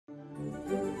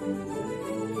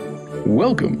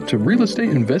Welcome to Real Estate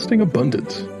Investing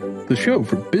Abundance, the show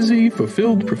for busy,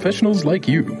 fulfilled professionals like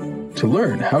you to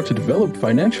learn how to develop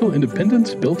financial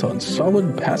independence built on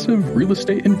solid, passive real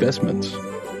estate investments.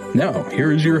 Now,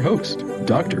 here is your host,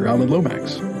 Dr. Alan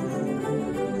Lomax.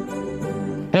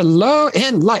 Hello,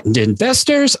 enlightened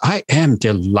investors. I am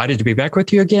delighted to be back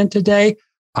with you again today.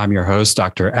 I'm your host,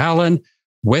 Dr. Alan.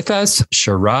 With us,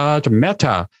 Sharad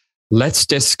Mehta. Let's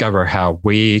discover how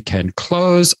we can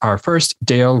close our first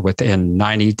deal within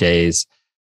 90 days.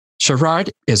 Sharad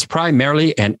is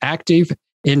primarily an active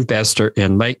investor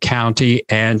in Lake County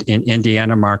and in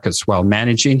Indiana markets while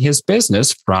managing his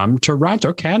business from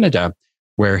Toronto, Canada,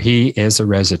 where he is a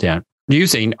resident.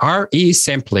 Using RE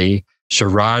Simply,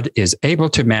 Sharad is able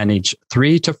to manage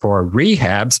 3 to 4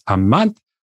 rehabs a month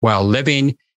while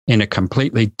living in a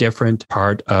completely different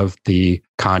part of the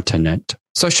continent.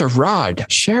 So Sharad,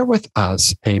 share with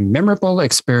us a memorable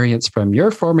experience from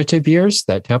your formative years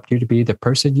that helped you to be the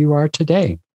person you are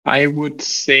today. I would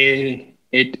say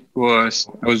I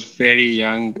was very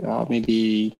young,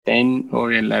 maybe 10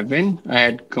 or 11. I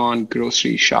had gone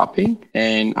grocery shopping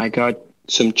and I got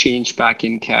some change back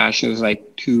in cash. It was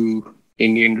like 2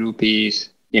 Indian rupees,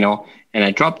 and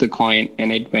I dropped the coin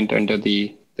and it went under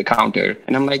the counter.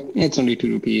 And I'm like, it's only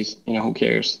 2 rupees, who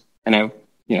cares? And I,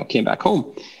 came back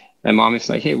home. My mom is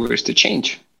like, hey, where's the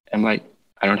change? I'm like,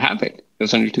 I don't have it. It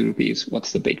was only 2 rupees.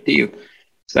 What's the big deal?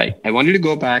 It's like, I wanted to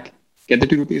go back, get the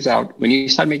 2 rupees out. When you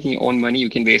start making your own money,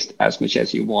 you can waste as much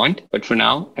as you want. But for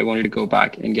now, I wanted to go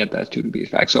back and get that 2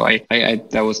 rupees back. So it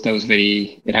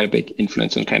had a big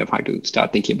influence on kind of how to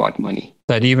start thinking about money.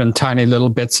 That even tiny little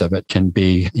bits of it can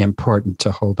be important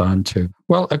to hold on to.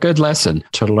 Well, a good lesson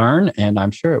to learn. And I'm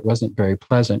sure it wasn't very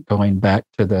pleasant going back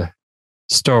to the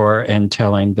store and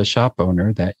telling the shop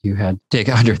owner that you had to dig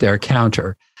under their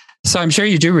counter. So I'm sure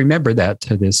you do remember that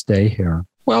to this day here.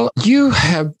 Well, you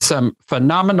have some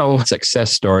phenomenal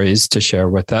success stories to share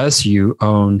with us. You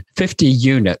own 50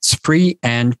 units, free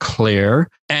and clear.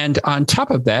 And on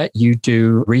top of that, you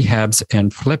do rehabs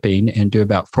and flipping and do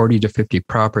about 40 to 50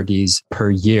 properties per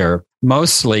year.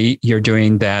 Mostly you're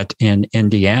doing that in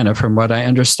Indiana, from what I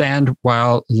understand,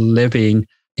 while living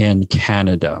in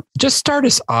Canada. Just start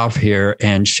us off here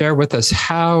and share with us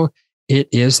how it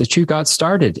is that you got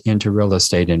started into real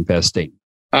estate investing.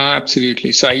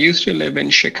 Absolutely. So I used to live in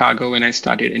Chicago when I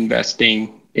started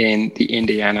investing in the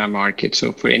Indiana market.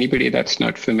 So for anybody that's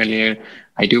not familiar,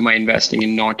 I do my investing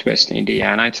in Northwest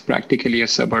Indiana. It's practically a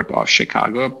suburb of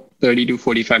Chicago, 30 to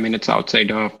 45 minutes outside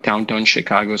of downtown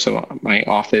Chicago. So my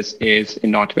office is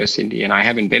in Northwest Indiana. I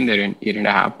haven't been there in a year and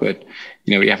a half, but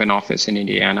we have an office in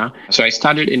Indiana. So I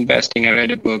started investing. I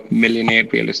read a book, Millionaire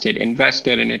Real Estate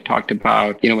Investor, and it talked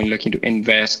about, when looking to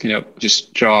invest,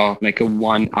 just draw like a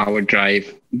 1-hour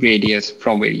drive radius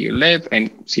from where you live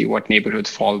and see what neighborhoods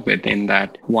fall within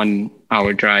that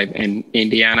 1-hour drive. And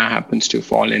Indiana happens to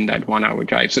fall in that 1-hour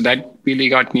drive. So that really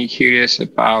got me curious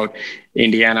about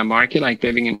Indiana market. Like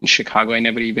living in Chicago, I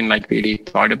never even really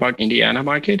thought about Indiana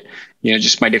market.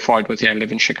 Just my default was, I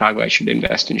live in Chicago, I should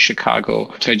invest in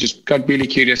Chicago. So I just got really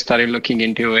curious, started looking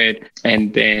into it.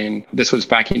 And then this was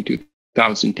back in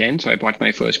 2010. So I bought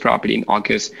my first property in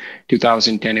August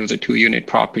 2010. It was a 2-unit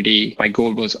property. My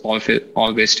goal was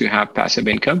always to have passive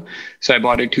income. So I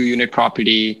bought a 2-unit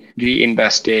property,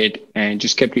 reinvested, and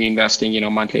just kept reinvesting.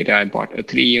 A month later, I bought a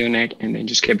 3-unit and then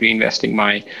just kept reinvesting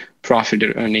my profit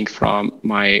or earnings from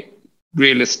my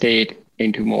real estate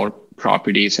into more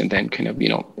properties and then kind of,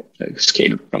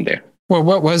 scale from there. Well,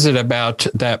 what was it about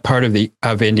that part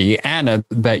of Indiana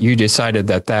that you decided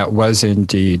that was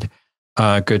indeed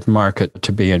a good market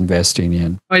to be investing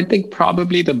in? I think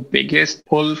probably the biggest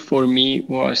pull for me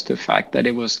was the fact that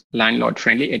it was landlord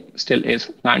friendly. It still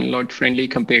is landlord friendly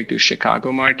compared to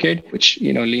Chicago market, which,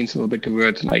 leans a little bit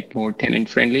towards more tenant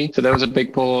friendly. So that was a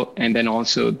big pull. And then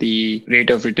also the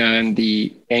rate of return,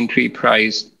 the entry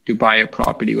price to buy a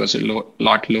property was a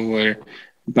lot lower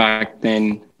back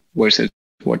then versus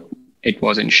what it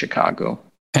was in Chicago.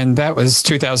 And that was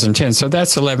 2010. So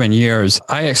that's 11 years.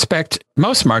 I expect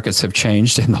most markets have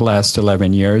changed in the last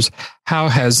 11 years. How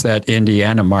has that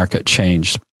Indiana market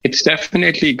changed? It's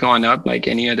definitely gone up like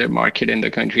any other market in the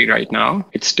country right now.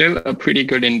 It's still a pretty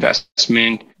good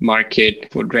investment market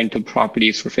for rental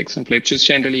properties for fix and flip, which is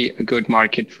generally a good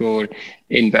market for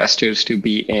investors to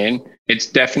be in. It's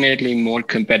definitely more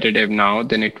competitive now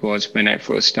than it was when I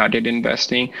first started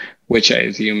investing, which I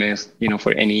assume is,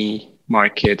 for any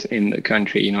market in the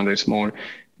country, there's more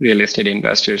real estate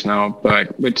investors now,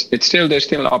 but there's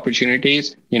still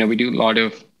opportunities. We do a lot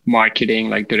of marketing,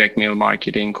 like direct mail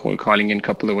marketing, cold calling, and a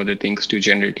couple of other things to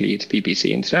generate leads,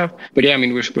 PPC and stuff. But yeah,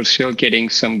 we're still getting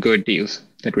some good deals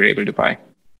that we're able to buy.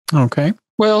 Okay.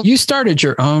 Well, you started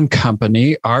your own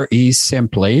company, RE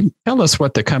Simply. Tell us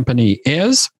what the company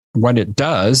is, what it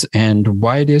does, and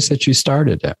why it is that you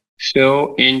started it.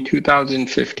 So in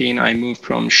 2015, I moved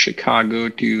from Chicago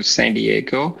to San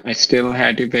Diego. I still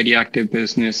had a very active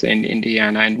business in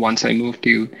Indiana. And once I moved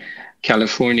to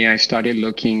California, I started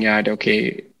looking at,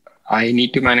 okay, I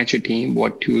need to manage a team.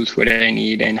 What tools would I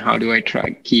need, and how do I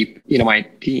try keep my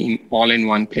team all in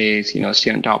one place?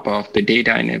 Stay on top of the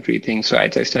data and everything. So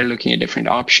as I started looking at different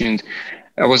options,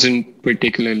 I wasn't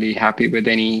particularly happy with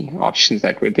any options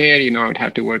that were there. I would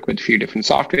have to work with a few different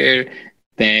software,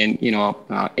 then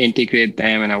integrate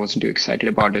them, and I wasn't too excited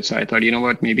about it. So I thought,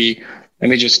 what, maybe let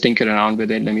me just tinker around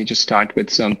with it. Let me just start with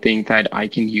something that I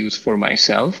can use for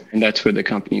myself, and that's where the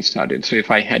company started. So if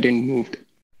I hadn't moved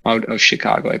out of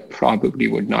Chicago, I probably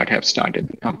would not have started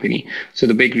the company. So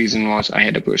the big reason was I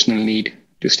had a personal need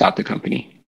to start the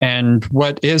company. And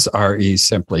what is RE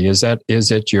Simply? Is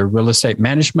it your real estate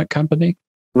management company?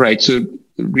 Right. So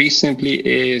RE Simply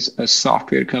is a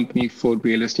software company for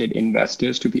real estate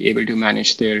investors to be able to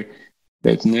manage their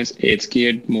business. It's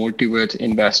geared more towards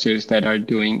investors that are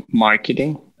doing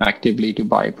marketing actively to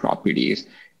buy properties.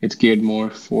 It's geared more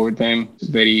for them. It's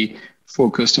very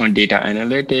focused on data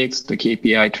analytics, the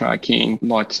KPI tracking,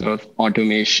 lots of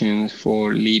automations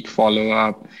for lead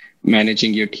follow-up,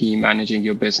 managing your team, managing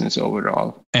your business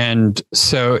overall. And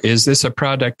so is this a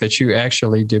product that you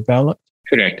actually developed?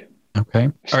 Correct. Okay.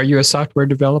 Are you a software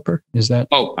developer? Is that?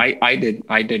 Oh, I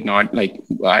did not.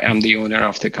 I am the owner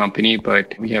of the company,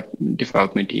 but we have a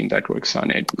development team that works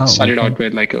on it. Started out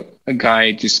with a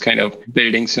guy just kind of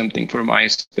building something for my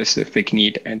specific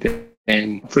need.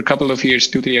 And for a couple of years,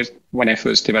 2-3 years, when I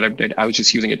first developed it, I was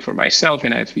just using it for myself.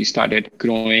 And as we started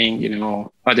growing,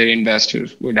 other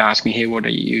investors would ask me, hey, what are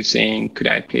you using? Could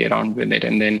I play around with it?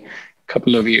 And then a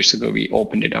couple of years ago, we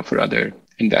opened it up for other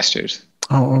investors.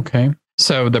 Oh, okay.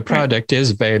 So the product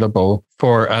is available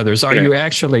for others. Are you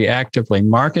actually actively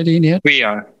marketing it? We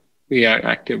are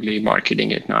actively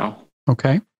marketing it now.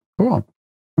 Okay, cool.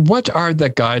 What are the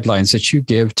guidelines that you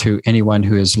give to anyone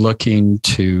who is looking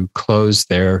to close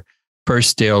their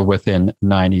first deal within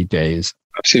 90 days?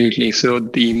 Absolutely. So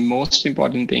the most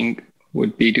important thing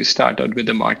would be to start out with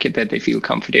the market that they feel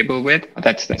comfortable with.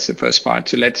 That's the first part.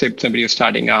 So let's say somebody is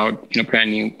starting out, brand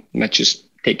new, let's just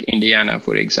take Indiana,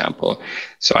 for example.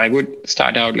 So I would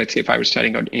start out, let's say if I was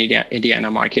starting out in Indiana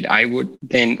market, I would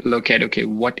then look at, okay,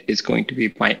 what is going to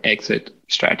be my exit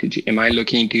strategy? Am I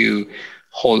looking to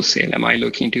wholesale? Am I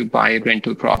looking to buy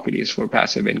rental properties for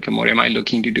passive income, or am I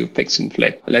looking to do fix and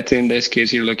flip? Let's say in this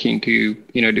case, you're looking to,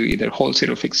 do either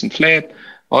wholesale or fix and flip,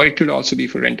 or it could also be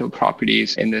for rental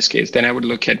properties in this case. Then I would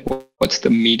look at what's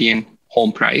the median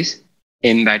home price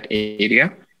in that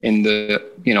area, in the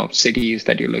cities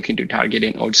that you're looking to target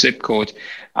in, or zip codes.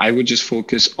 I would just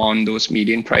focus on those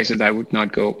median prices. I would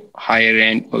not go higher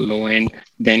end or low end.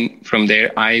 Then from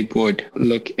there, I would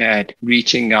look at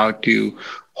reaching out to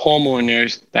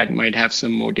homeowners that might have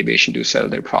some motivation to sell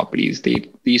their properties.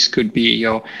 These could be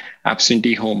your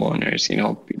absentee homeowners,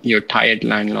 your tired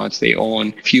landlords. They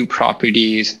own few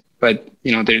properties, but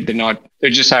they're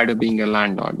just tired of being a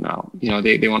landlord now.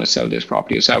 They want to sell this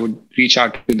property. So I would reach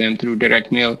out to them through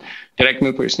direct mail. Direct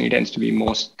mail personally tends to be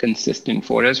most consistent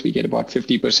for us. We get about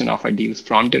 50% of our deals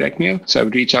from direct mail. So I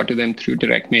would reach out to them through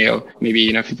direct mail. Maybe,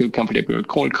 if you feel comfortable with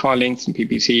cold calling, some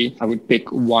PPC, I would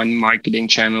pick one marketing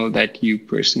channel that you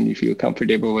personally feel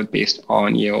comfortable with based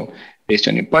on your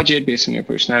budget, based on your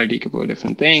personality, a couple of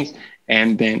different things.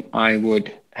 And then I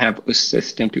would have a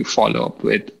system to follow up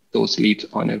with those leads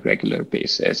on a regular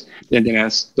basis. And then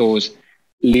as those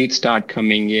leads start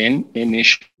coming in,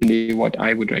 initially what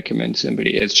I would recommend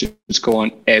somebody is just go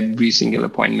on every single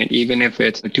appointment. Even if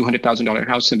it's a $200,000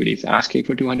 house, somebody is asking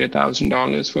for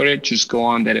 $200,000 for it, just go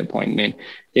on that appointment.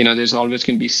 There's always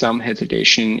going to be some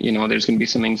hesitation. There's going to be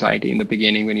some anxiety in the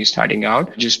beginning when you're starting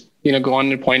out. Just, go on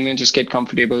an appointment, just get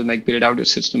comfortable, build out a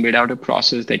system, build out a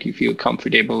process that you feel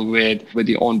comfortable with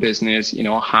your own business,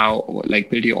 how,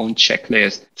 build your own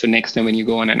checklist. So next time when you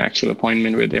go on an actual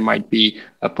appointment where there might be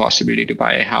a possibility to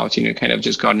buy a house, kind of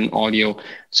just gotten all your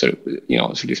so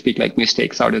to speak,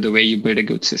 mistakes out of the way, you build a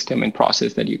good system and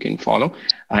process that you can follow.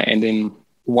 And then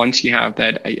once you have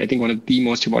that, I think one of the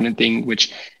most important thing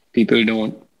which people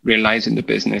don't realize in the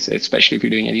business, especially if you're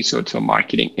doing any sorts of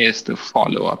marketing, is the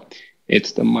follow-up.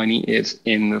 It's the money is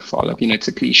in the follow-up. It's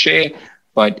a cliche,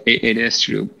 but it is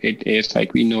true. It is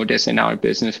we notice in our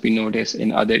business, we notice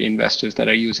in other investors that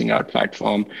are using our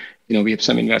platform. We have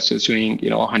some investors doing,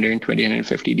 120,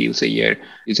 150 deals a year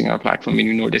using our platform. And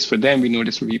you notice for them, we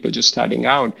notice for people just starting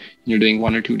out, doing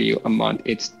 1 or 2 deals a month.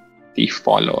 It's the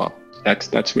follow-up.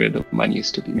 That's where the money is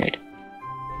to be made.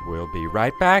 We'll be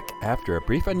right back after a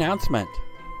brief announcement.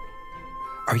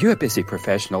 Are you a busy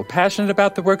professional, passionate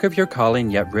about the work of your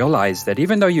calling, yet realize that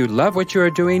even though you love what you are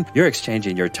doing, you're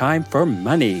exchanging your time for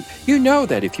money? You know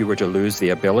that if you were to lose the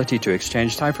ability to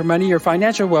exchange time for money, your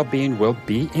financial well-being will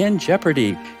be in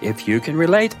jeopardy. If you can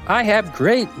relate, I have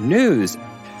great news.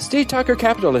 Steed Tucker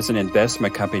Capital is an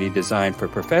investment company designed for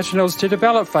professionals to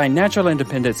develop financial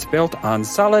independence built on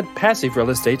solid passive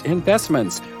real estate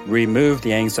investments. Remove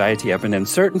the anxiety of an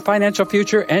uncertain financial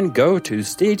future and go to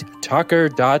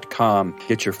steedtucker.com.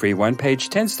 Get your free one-page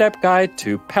 10-step guide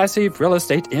to passive real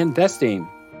estate investing.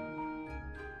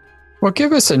 Well,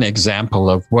 give us an example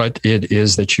of what it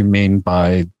is that you mean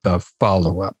by the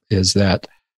follow-up. Is that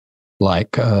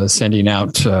like sending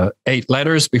out 8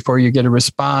 letters before you get a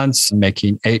response,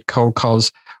 making 8 cold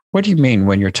calls? What do you mean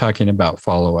when you're talking about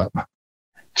follow-up?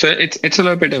 So it's a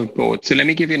little bit of both. So let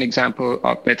me give you an example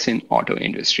of, let's say, in auto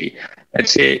industry.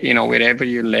 Let's say, wherever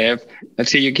you live,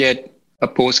 let's say you get a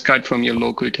postcard from your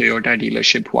local Toyota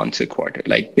dealership once a quarter.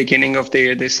 Like beginning of the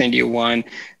year, they send you one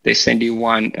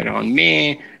around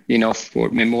May, for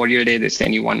Memorial Day, they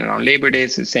send you one around Labor Day,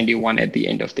 they send you one at the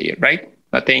end of the year, right?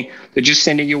 Nothing. They're just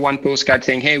sending you one postcard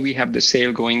saying, hey, we have the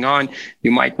sale going on.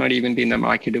 You might not even be in the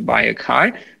market to buy a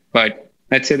car, but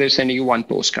let's say they're sending you one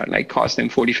postcard, like cost them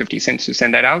 40, 50 cents to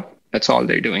send that out. That's all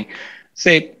they're doing.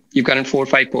 Say you've gotten 4 or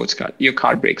 5 postcards, your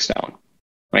car breaks down,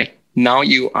 right? Now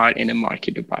you are in a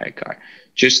market to buy a car.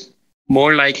 Just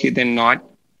more likely than not,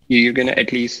 you're going to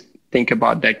at least think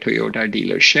about that Toyota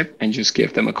dealership and just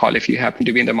give them a call if you happen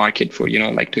to be in the market for,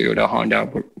 like Toyota, Honda,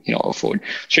 or, or Ford.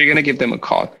 So you're going to give them a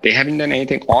call. They haven't done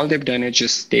anything. All they've done is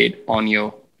just stayed on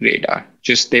your radar.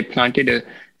 Just they planted a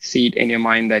seed in your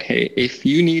mind that, hey, if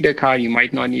you need a car, you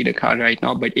might not need a car right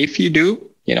now. But if you do,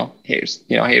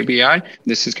 here we are.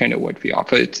 This is kind of what we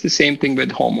offer. It's the same thing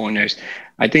with homeowners.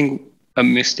 I think a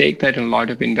mistake that a lot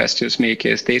of investors make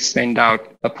is they send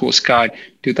out a postcard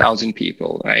to 1,000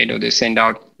 people, right? Or they send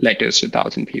out letters to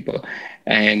 1,000 people.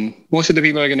 And most of the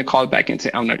people are going to call back and say,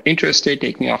 I'm not interested,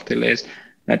 take me off the list.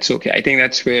 That's okay. I think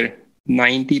that's where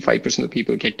 95% of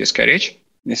people get discouraged.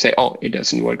 They say, oh, it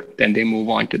doesn't work. Then they move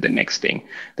on to the next thing.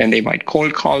 Then they might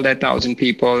cold call that 1,000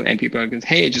 people and people are going to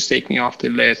say, hey, just take me off the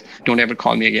list. Don't ever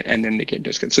call me again. And then they get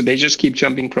discouraged. So they just keep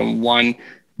jumping from one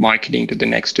marketing to the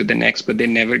next, but they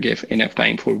never give enough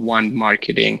time for one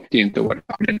marketing to what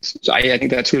happens. So I think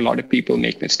that's where a lot of people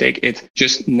make mistake. It's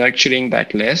just nurturing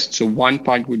that list. So one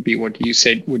part would be what you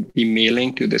said would be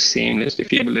mailing to the same list.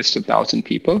 If you have a list of 1,000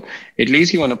 people, at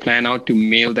least you want to plan out to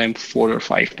mail them 4 or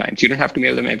 5 times. You don't have to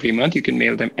mail them every month. You can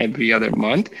mail them every other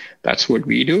month. That's what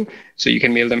we do. So you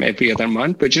can mail them every other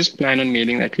month, but just plan on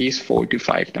mailing at least 4 to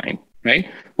 5 times. Right?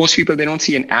 Most people, they don't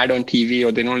see an ad on TV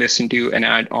or they don't listen to an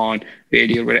ad on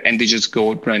radio and they just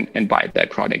go run and buy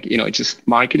that product. Just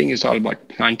marketing is all about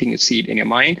planting a seed in your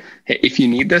mind. Hey, if you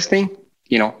need this thing,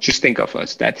 just think of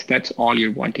us. That's all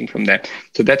you're wanting from that.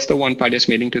 So that's the one part, is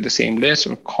mailing to the same list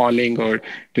or calling or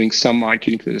doing some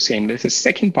marketing to the same list. The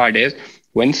second part is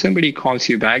when somebody calls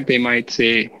you back, they might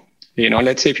say,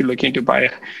 let's say if you're looking to buy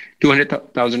a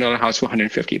 $200,000 house for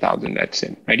 $150,000, that's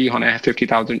it, right? You want to have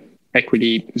 $50,000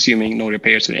 equity, assuming no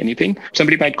repairs or anything.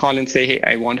 Somebody might call and say, hey,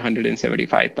 I want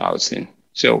 $175,000.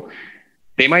 So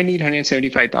they might need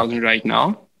 $175,000 right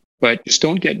now, but just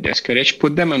don't get discouraged.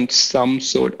 Put them on some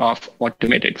sort of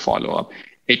automated follow-up.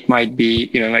 It might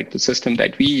be, like the system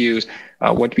that we use.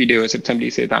 What we do is if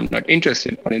somebody says, I'm not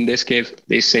interested, or in this case,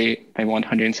 they say, I want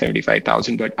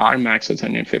 $175,000, but our max is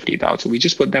 $150,000. We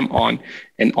just put them on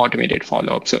an automated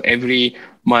follow-up. So every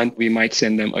month, we might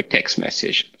send them a text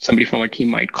message. Somebody from our team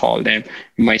might call them.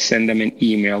 We might send them an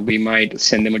email. We might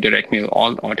send them a direct mail,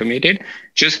 all automated,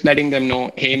 just letting them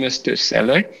know, hey, Mr.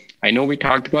 Seller, I know we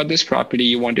talked about this property.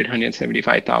 You wanted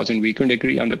 $175,000. We couldn't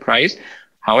agree on the price.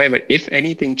 However, if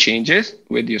anything changes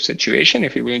with your situation,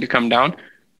 if you're willing to come down,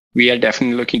 we are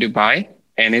definitely looking to buy.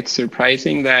 And it's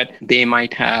surprising that they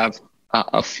might have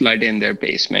a flood in their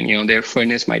basement. Their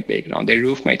furnace might break down, their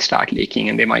roof might start leaking,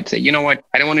 and they might say, you know what,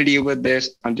 I don't want to deal with this.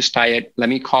 I'm just tired. Let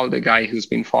me call the guy who's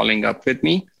been following up with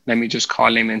me. Let me just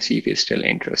call him and see if he's still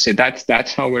interested.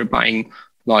 That's how we're buying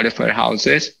a lot of our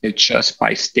houses. It's just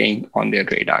by staying on their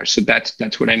radar. So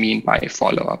that's what I mean by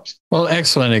follow-ups. Well,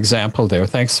 excellent example there.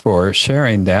 Thanks for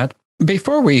sharing that.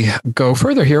 Before we go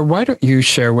further here, why don't you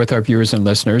share with our viewers and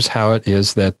listeners how it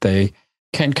is that they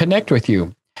can connect with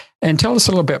you? And tell us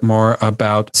a little bit more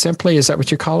about Simply, is that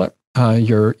what you call it?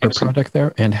 Your product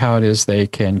there, and how it is they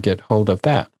can get hold of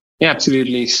that. Yeah,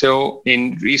 absolutely. So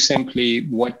in Simply,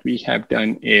 what we have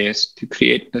done is to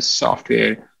create a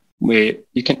software where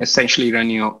you can essentially run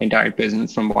your entire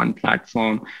business from one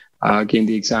platform. Again,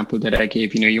 the example that I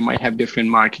gave, you might have different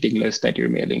marketing lists that you're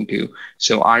mailing to.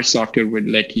 So our software would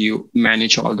let you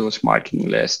manage all those marketing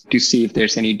lists to see if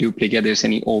there's any duplicate, there's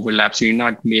any overlap. So you're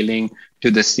not mailing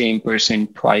to the same person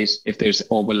twice if there's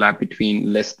overlap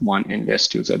between list 1 and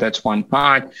list 2. So that's one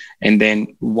part. And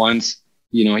then once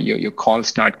your calls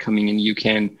start coming in, you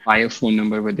can buy a phone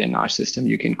number within our system.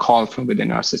 You can call from within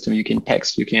our system. You can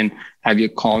text. You can have your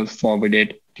call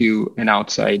forwarded to an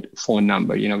outside phone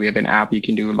number. We have an app. You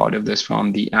can do a lot of this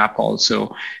from the app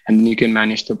also. And then you can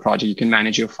manage the project. You can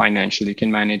manage your financials. You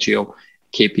can manage your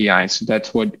KPIs. So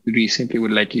that's what ReSimpli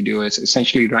would let you do, is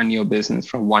essentially run your business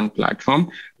from one platform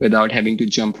without having to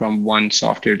jump from one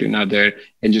software to another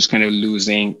and just kind of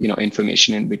losing,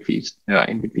 information in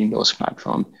between those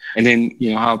platforms. And then,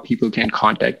 how people can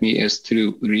contact me is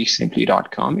through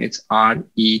resimpli.com. It's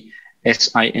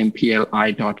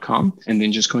RESIMPLI.com. And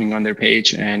then just going on their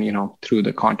page and, through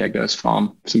the contact us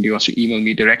form, if somebody wants to email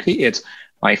me directly, it's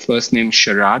my first name,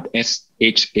 Sharad,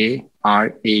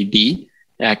 SHARAD,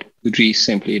 at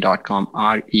resimpli.com,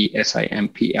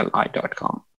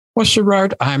 RESIMPLI.com. Well,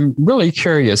 Sharad, I'm really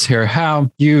curious here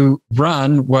how you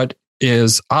run what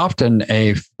is often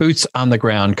a boots on the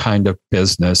ground kind of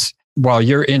business while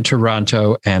you're in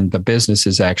Toronto and the business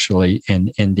is actually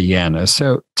in Indiana.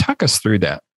 So talk us through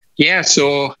that. Yeah.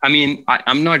 So,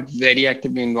 I'm not very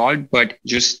actively involved, but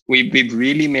we've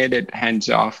really made it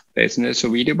hands-off business. So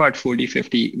we do about 40,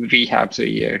 50 rehabs a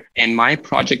year. And my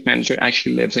project manager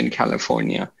actually lives in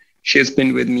California. She has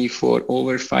been with me for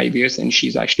over 5 years, and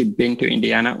she's actually been to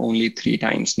Indiana only 3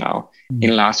 times now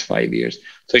in the last 5 years.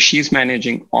 So she's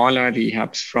managing all our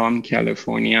rehabs from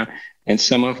California. And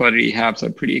some of our rehabs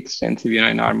are pretty expensive,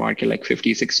 in our market, like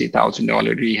 $50,000,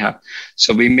 $60,000 rehab.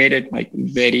 So we made it like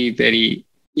very, very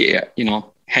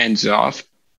hands off.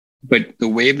 But the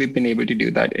way we've been able to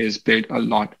do that is build a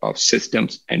lot of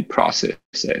systems and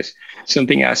processes.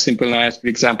 Something as simple as, for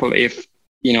example, if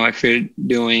we're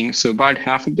doing, so about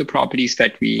half of the properties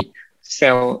that we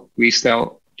sell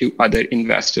to other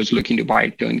investors looking to buy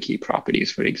turnkey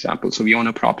properties, for example. So we own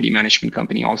a property management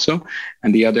company also,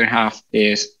 and the other half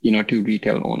is, to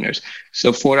retail owners.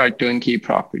 So for our turnkey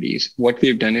properties, what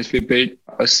we've done is we built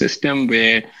a system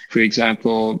where, for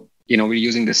example, we're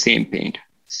using the same paint,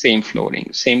 same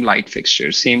flooring, same light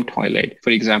fixtures, same toilet. For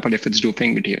example, if it's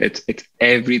roofing material, it's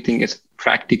everything is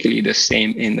practically the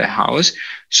same in the house.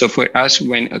 So for us,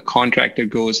 when a contractor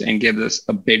goes and gives us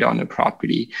a bid on a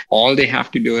property, all they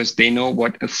have to do is they know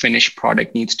what a finished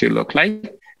product needs to look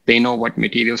like. They know what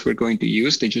materials we're going to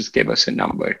use. They just give us a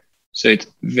number. So it's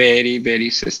very, very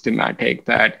systematic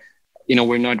that,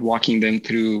 we're not walking them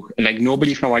through, like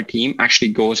nobody from our team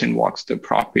actually goes and walks the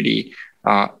property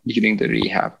during the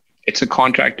rehab. It's a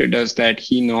contractor does that.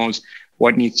 He knows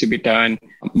what needs to be done.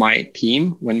 My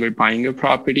team, when we're buying a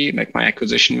property, like my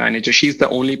acquisition manager, she's the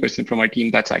only person from our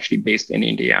team that's actually based in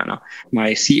Indiana.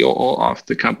 My COO of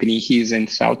the company, he's in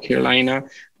South Carolina.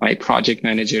 My project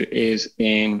manager is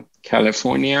in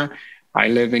California. I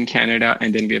live in Canada,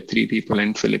 and then we have 3 people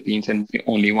in Philippines, and the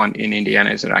only one in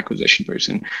Indiana is our acquisition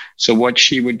person. So what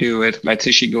she would do is, let's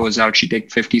say she goes out, she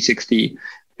takes 50, 60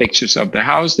 pictures of the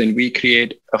house. Then we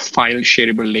create a file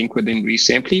shareable link within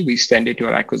ReSimpli. We send it to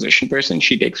our acquisition person.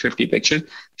 She takes 50 pictures.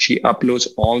 She uploads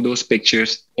all those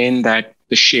pictures in the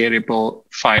shareable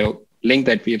file link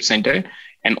that we have sent her.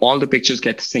 And all the pictures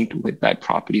get synced with that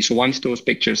property. So once those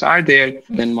pictures are there,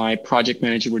 then my project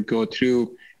manager would go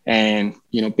through and,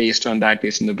 based on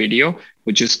the video,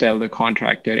 would just tell the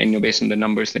contractor, and, based on the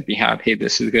numbers that we have, hey,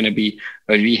 this is going to be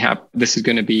a rehab, this is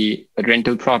going to be a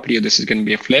rental property, or this is going to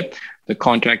be a flip. The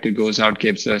contractor goes out,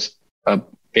 gives us a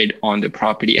bid on the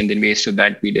property, and then based on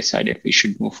that, we decide if we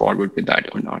should move forward with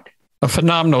that or not. A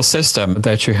phenomenal system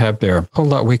that you have there. A whole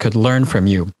lot we could learn from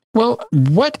you. Well,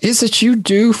 what is it you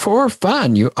do for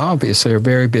fun? You obviously are a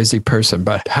very busy person,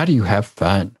 but how do you have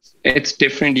fun? It's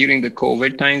different during the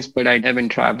COVID times, but I haven't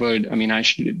traveled. I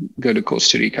should go to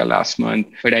Costa Rica last month,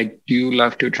 but I do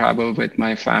love to travel with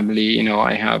my family.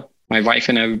 I have my wife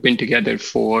and I have been together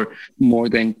for more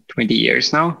than 20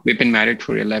 years now. We've been married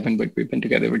for 11, but we've been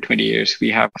together for 20 years.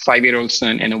 We have a 5-year-old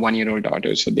son and a 1-year-old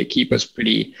daughter. So they keep us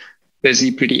pretty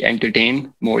busy, pretty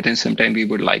entertained, more than sometimes we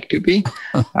would like to be.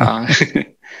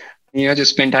 Just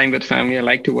spend time with family. I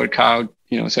like to work out,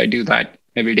 so I do that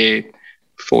every day.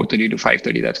 4:30 to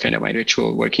 5:30. That's kind of my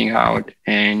ritual, working out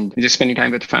and just spending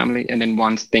time with family. And then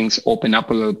once things open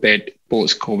up a little bit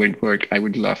post-COVID work, I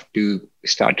would love to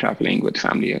start traveling with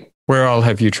family. Where all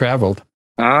have you traveled?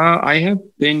 I have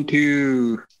been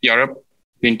to Europe,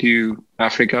 been to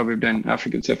Africa. We've done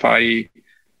African safari,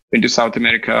 been to South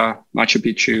America, Machu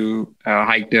Picchu,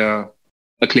 hiked a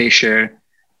glacier.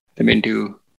 I've been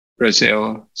to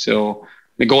Brazil. So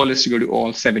the goal is to go to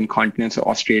all 7 continents. So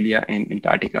Australia and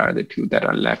Antarctica are the 2 that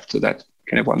are left. So that's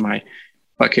kind of on my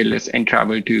bucket list, and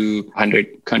travel to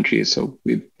 100 countries. So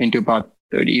we've been to about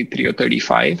 33 or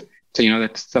 35. So,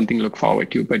 that's something to look forward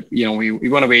to. But, we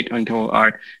want to wait until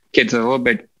our kids are a little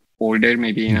bit older,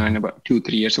 maybe, in about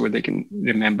 2-3 years, so where they can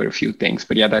remember a few things.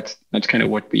 But yeah, that's kind of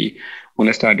what we want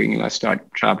to start doing. Let's start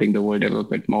traveling the world a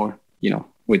little bit more,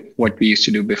 with what we used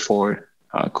to do before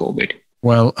COVID.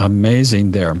 Well,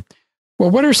 amazing there.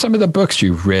 Well, what are some of the books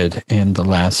you've read in the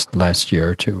last year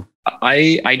or two?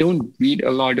 I don't read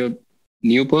a lot of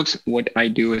new books. What I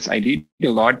do is I read a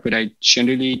lot, but I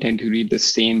generally tend to read the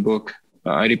same book.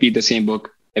 I repeat the same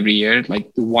book every year.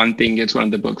 Like The One Thing is one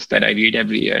of the books that I read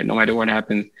every year, no matter what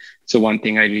happens. So one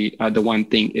thing I read, The One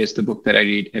Thing is the book that I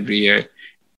read every year.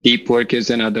 Deep Work is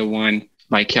another one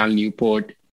by Cal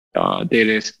Newport. There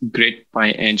is Grit by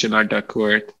Angela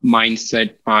Duckworth,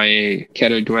 Mindset by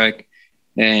Carol Dweck,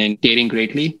 and Daring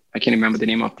Greatly. I can't remember the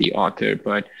name of the author,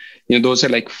 but those are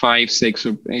like 5, 6,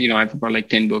 or I have about like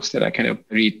 10 books that I kind of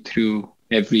read through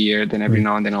every year. Then every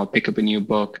now and then I'll pick up a new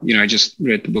book. I just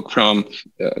read the book from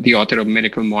the author of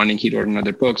Miracle Morning. He wrote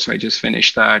another book, so I just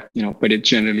finished that. But it's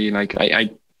generally like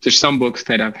there's some books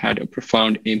that have had a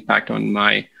profound impact on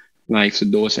my life. So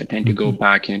those I tend to go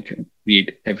back and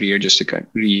read every year just to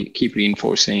keep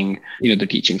reinforcing, the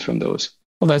teachings from those.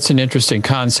 Well, that's an interesting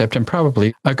concept and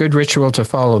probably a good ritual to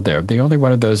follow there. The only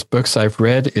one of those books I've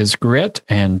read is Grit,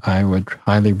 and I would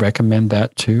highly recommend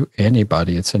that to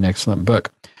anybody. It's an excellent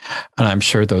book, and I'm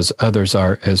sure those others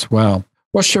are as well.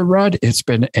 Well, Sharad, it's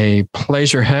been a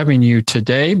pleasure having you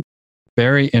today.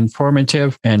 Very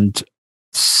informative, and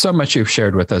so much you've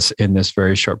shared with us in this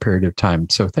very short period of time.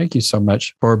 So thank you so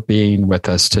much for being with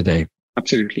us today.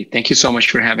 Absolutely. Thank you so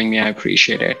much for having me. I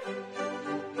appreciate it.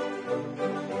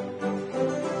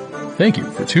 Thank you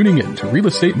for tuning in to Real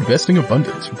Estate Investing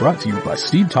Abundance, brought to you by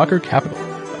Steve Talker Capital,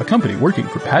 a company working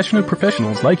for passionate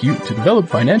professionals like you to develop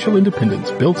financial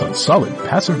independence built on solid,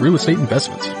 passive real estate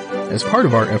investments. As part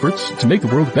of our efforts to make the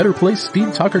world a better place,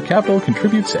 Steve Talker Capital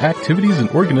contributes to activities and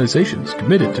organizations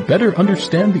committed to better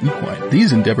understand the equine.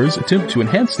 These endeavors attempt to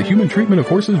enhance the human treatment of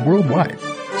horses worldwide.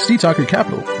 Steve Talker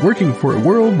Capital, working for a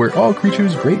world where all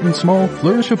creatures, great and small,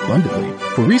 flourish abundantly.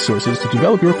 For resources to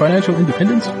develop your financial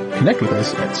independence, connect with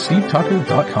us at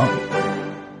stevetalker.com.